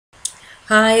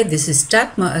Hi, this is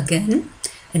Dagmar again,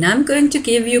 and I'm going to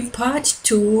give you part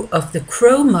 2 of the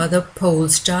Crowmother Pole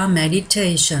Star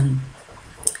meditation.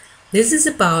 This is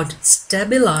about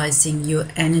stabilizing your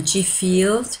energy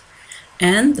field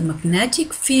and the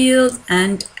magnetic field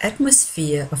and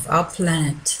atmosphere of our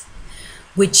planet,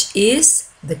 which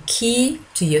is the key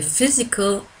to your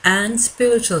physical and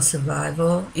spiritual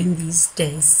survival in these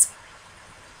days.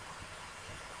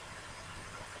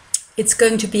 It's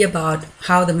going to be about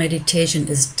how the meditation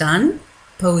is done,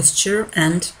 posture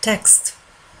and text.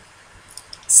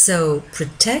 So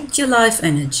protect your life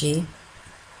energy,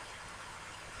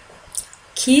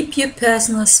 keep your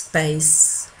personal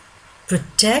space,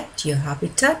 protect your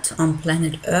habitat on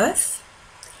planet Earth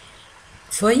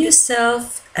for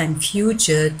yourself and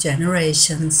future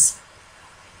generations.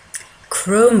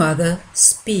 Crowmother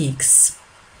speaks.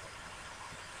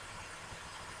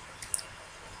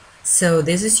 So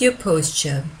this is your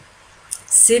posture.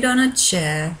 Sit on a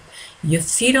chair, your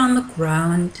feet on the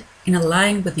ground in a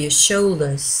line with your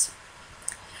shoulders.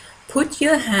 Put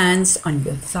your hands on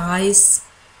your thighs,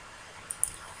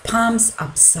 palms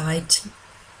upside.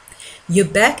 Your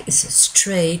back is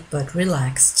straight but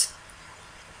relaxed.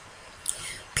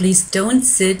 Please don't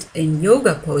sit in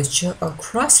yoga posture or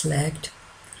cross-legged,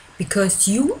 because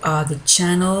you are the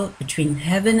channel between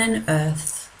heaven and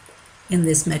earth in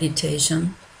this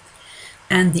meditation.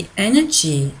 And the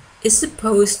energy is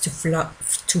supposed to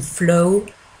flow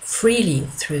freely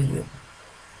through you.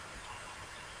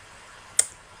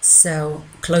 So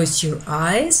close your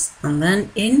eyes and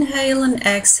then inhale and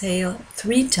exhale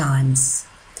 3 times.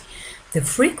 The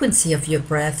frequency of your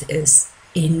breath is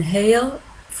inhale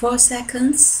 4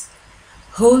 seconds,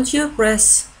 hold your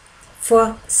breath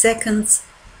 4 seconds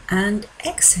and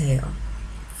exhale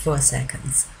 4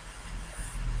 seconds.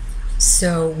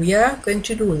 So we are going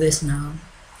to do this now.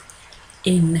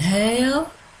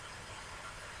 Inhale,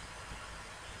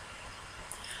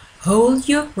 hold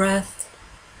your breath,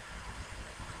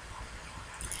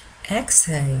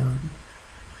 exhale,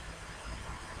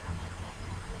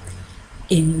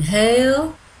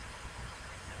 inhale,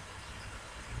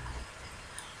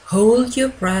 hold your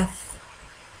breath,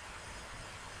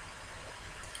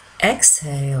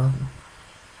 exhale.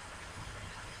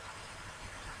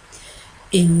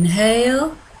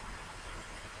 Inhale,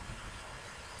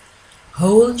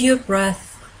 hold your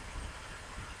breath,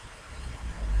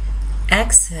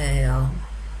 exhale.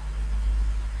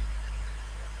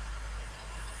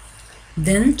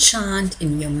 Then chant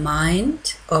in your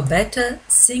mind, or better,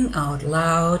 sing out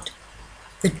loud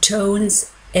the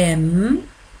tones M,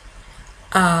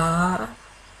 A,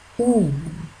 U.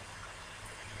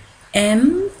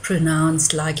 M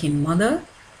pronounced like in mother,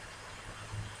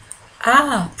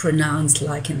 A pronounced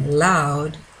like in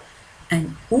loud,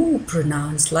 and U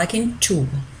pronounced like in two.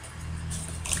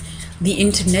 The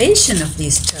intonation of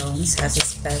these tones has a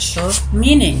special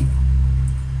meaning.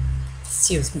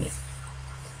 Excuse me.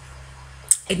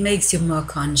 It makes you more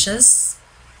conscious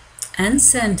and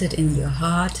centered in your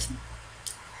heart,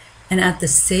 and at the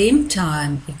same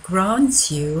time it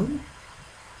grounds you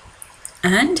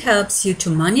and helps you to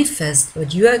manifest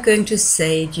what you are going to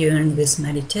say during this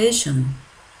meditation.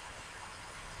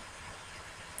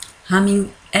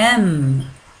 Humming M,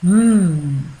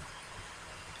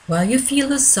 while you feel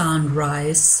the sound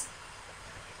rise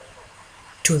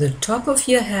to the top of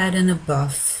your head and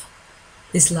above,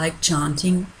 is like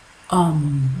chanting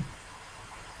Om.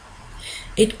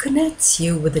 It connects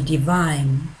you with the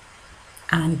divine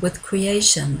and with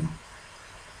creation,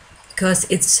 because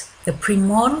it's the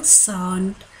primordial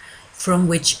sound from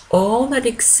which all that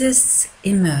exists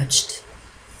emerged.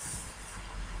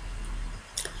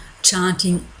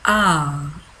 Chanting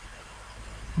Ah,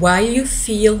 while you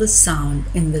feel the sound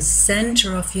in the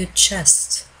center of your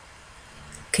chest,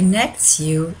 connects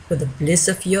you with the bliss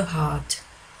of your heart,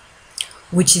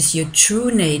 which is your true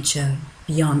nature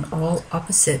beyond all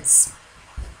opposites.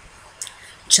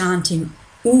 Chanting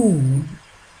Oo,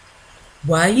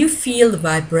 while you feel the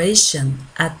vibration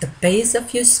at the base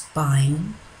of your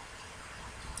spine,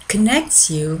 connects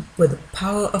you with the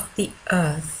power of the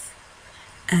earth,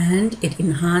 and it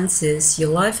enhances your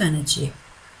life energy.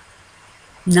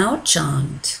 Now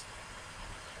chant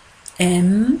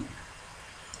M,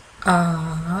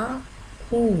 A,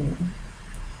 U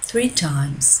 3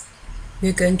 times.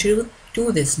 We're going to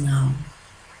do this now.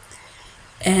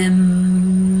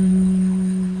 M,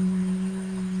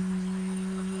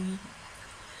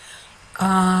 A,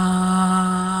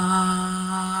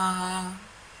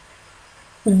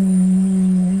 U,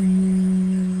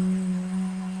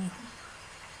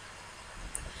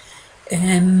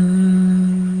 M,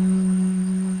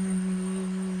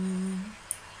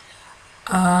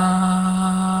 A,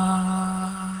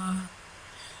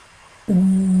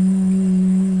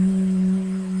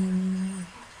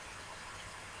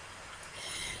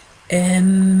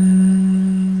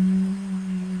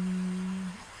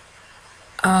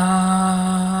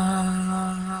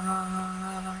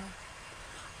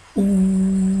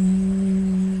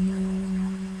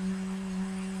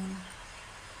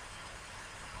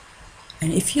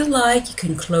 if you like, you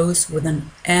can close with an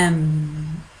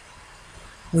M,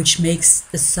 which makes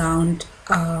the sound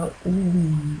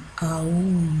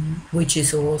which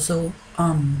is also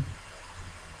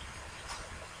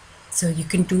So you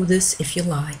can do this if you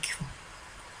like.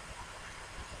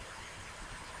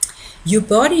 Your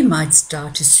body might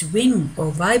start to swing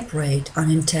or vibrate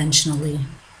unintentionally.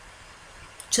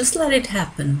 Just let it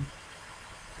happen.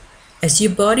 As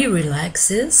your body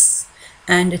relaxes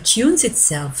and attunes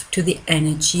itself to the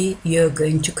energy you're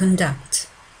going to conduct,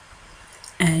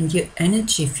 and your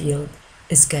energy field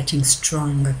is getting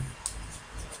stronger.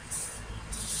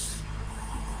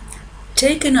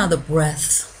 Take another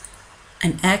breath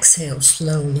and exhale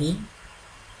slowly.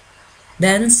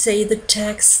 Then say the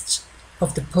text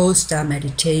of the pole-star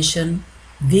meditation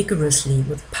vigorously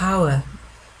with power,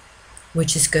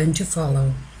 which is going to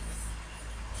follow.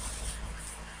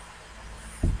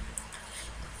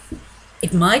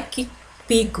 It might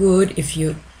be good if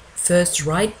you first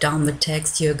write down the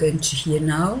text you're going to hear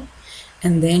now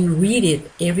and then read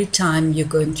it every time you're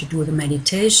going to do the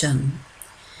meditation,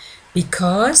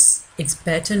 because it's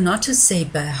better not to say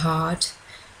by heart,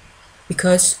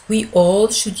 because we all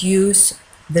should use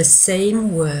the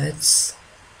same words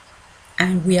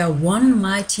and we are one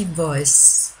mighty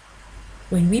voice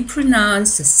when we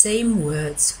pronounce the same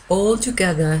words all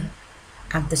together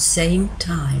at the same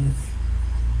time.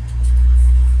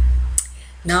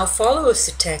 Now follows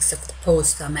the text of the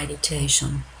pole-star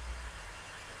meditation.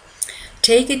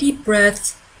 Take a deep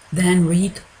breath, then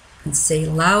read and say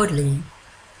loudly,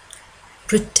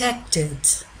 "Protected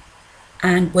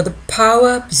and with the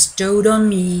power bestowed on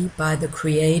me by the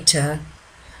Creator,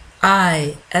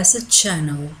 I, as a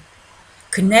channel,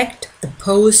 connect the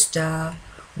pole star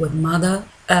with Mother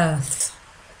Earth.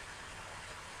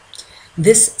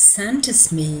 This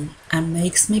centers me and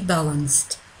makes me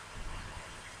balanced,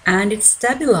 and it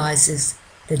stabilizes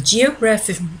the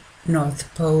geographic North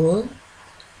Pole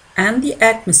and the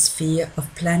atmosphere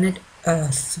of planet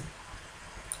Earth.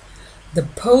 The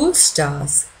pole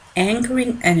star's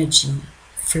anchoring energy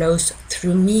flows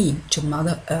through me to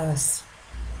Mother Earth,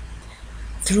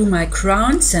 through my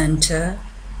crown center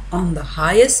on the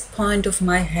highest point of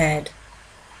my head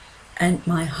and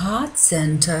my heart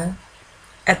center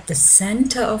at the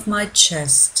center of my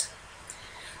chest,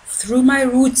 through my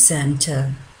root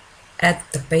center at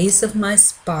the base of my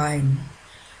spine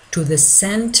to the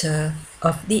center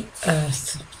of the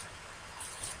earth.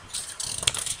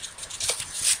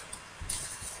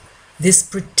 This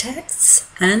protects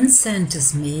and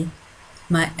centers me,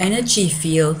 my energy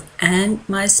field and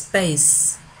my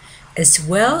space, as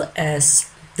well as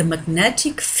the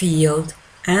magnetic field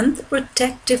and the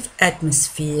protective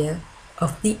atmosphere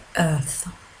of the earth.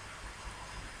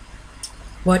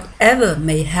 Whatever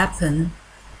may happen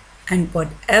and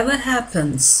whatever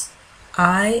happens,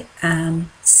 I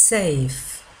am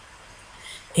safe.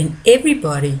 And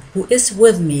everybody who is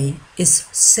with me is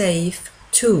safe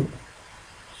too,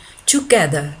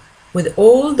 together with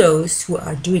all those who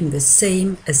are doing the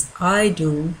same as I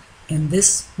do in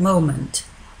this moment.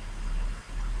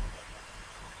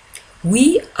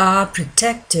 We are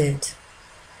protected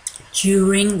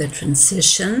during the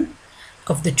transition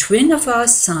of the twin of our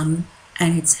sun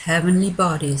and its heavenly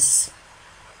bodies.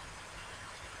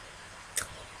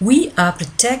 We are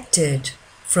protected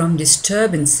from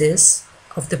disturbances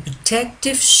of the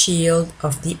protective shield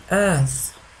of the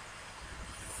earth.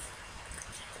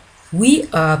 We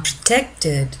are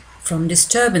protected from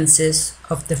disturbances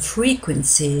of the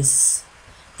frequencies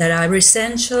that are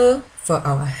essential for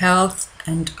our health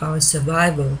and our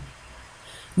survival,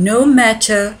 no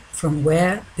matter from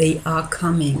where they are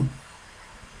coming.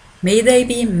 May they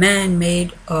be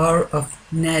man-made or of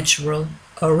natural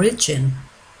origin.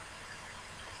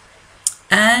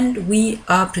 And we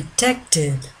are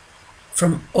protected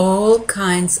from all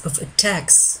kinds of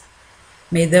attacks.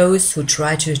 May those who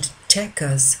try to attack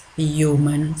us be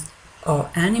humans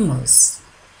or animals.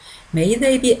 May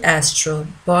they be astral,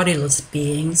 bodiless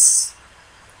beings,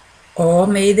 or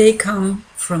may they come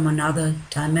from another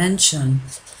dimension.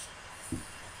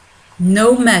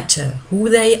 No matter who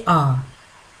they are,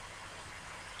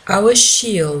 our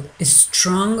shield is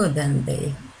stronger than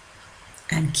they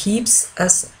and keeps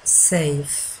us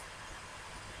safe.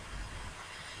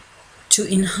 To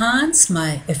enhance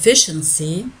my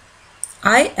efficiency,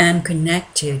 I am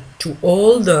connected to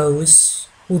all those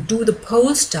who do the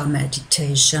pole star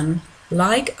meditation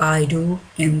like I do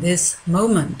in this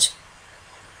moment.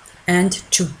 And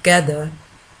together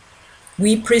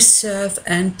we preserve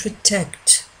and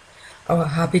protect our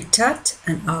habitat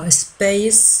and our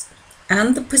space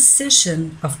and the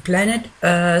position of planet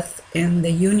Earth in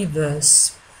the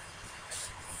universe.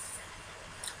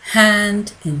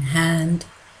 hand in hand,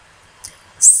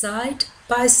 side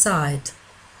by side,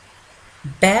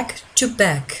 back to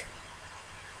back,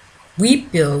 we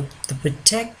build the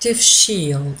protective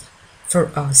shield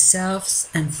for ourselves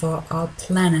and for our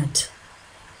planet,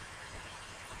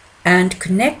 and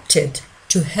connected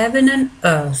to heaven and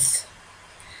earth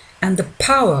and the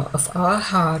power of our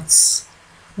hearts,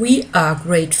 we are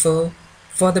grateful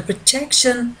for the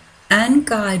protection and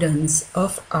guidance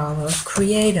of our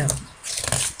Creator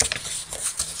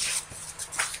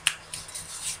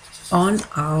on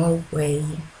our way.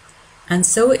 And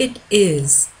so it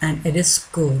is, and it is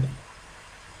good.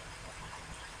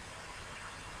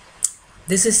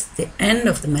 This is the end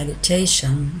of the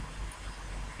meditation.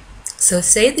 So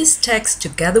say this text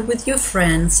together with your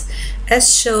friends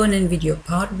as shown in video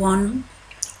part 1,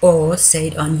 or say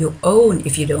it on your own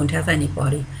if you don't have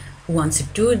anybody who wants to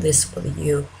do this with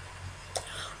you.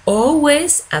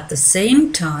 Always at the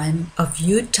same time of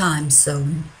your time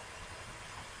zone.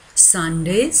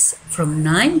 Sundays from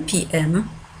 9 p.m.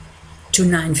 to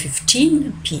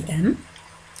 9:15 p.m.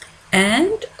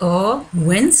 and or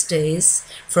Wednesdays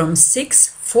from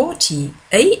 6:40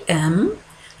 a.m.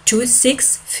 to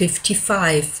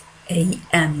 6:55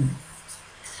 a.m.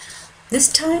 This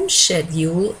time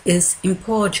schedule is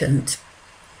important.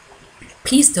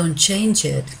 Please don't change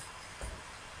it.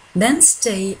 Then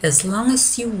stay as long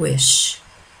as you wish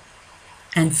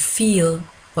and feel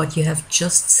what you have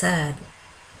just said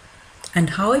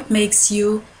and how it makes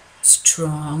you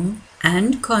strong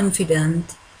and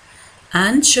confident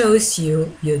and shows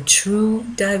you your true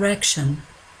direction.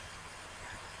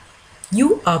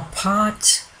 You are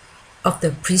part of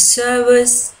the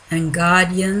preservers and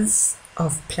guardians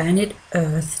of planet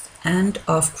Earth and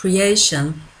of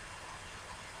creation.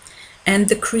 And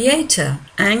the Creator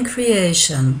and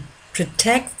creation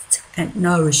protect and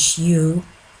nourish you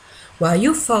while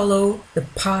you follow the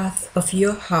path of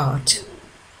your heart.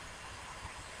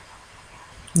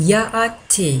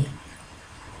 Ya'ati,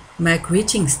 my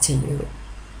greetings to you.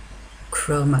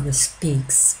 Crowmother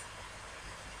speaks.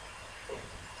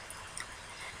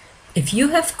 If you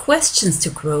have questions to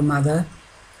Crowmother,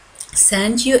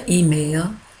 send your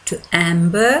email to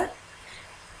amber@gmx.org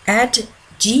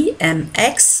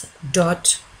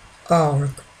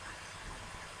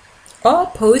or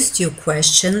post your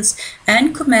questions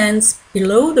and comments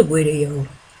below the video,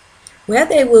 where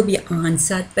they will be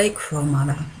answered by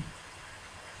Crowmother.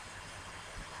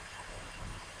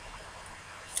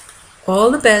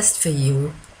 All the best for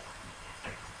you.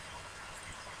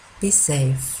 Be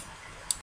safe.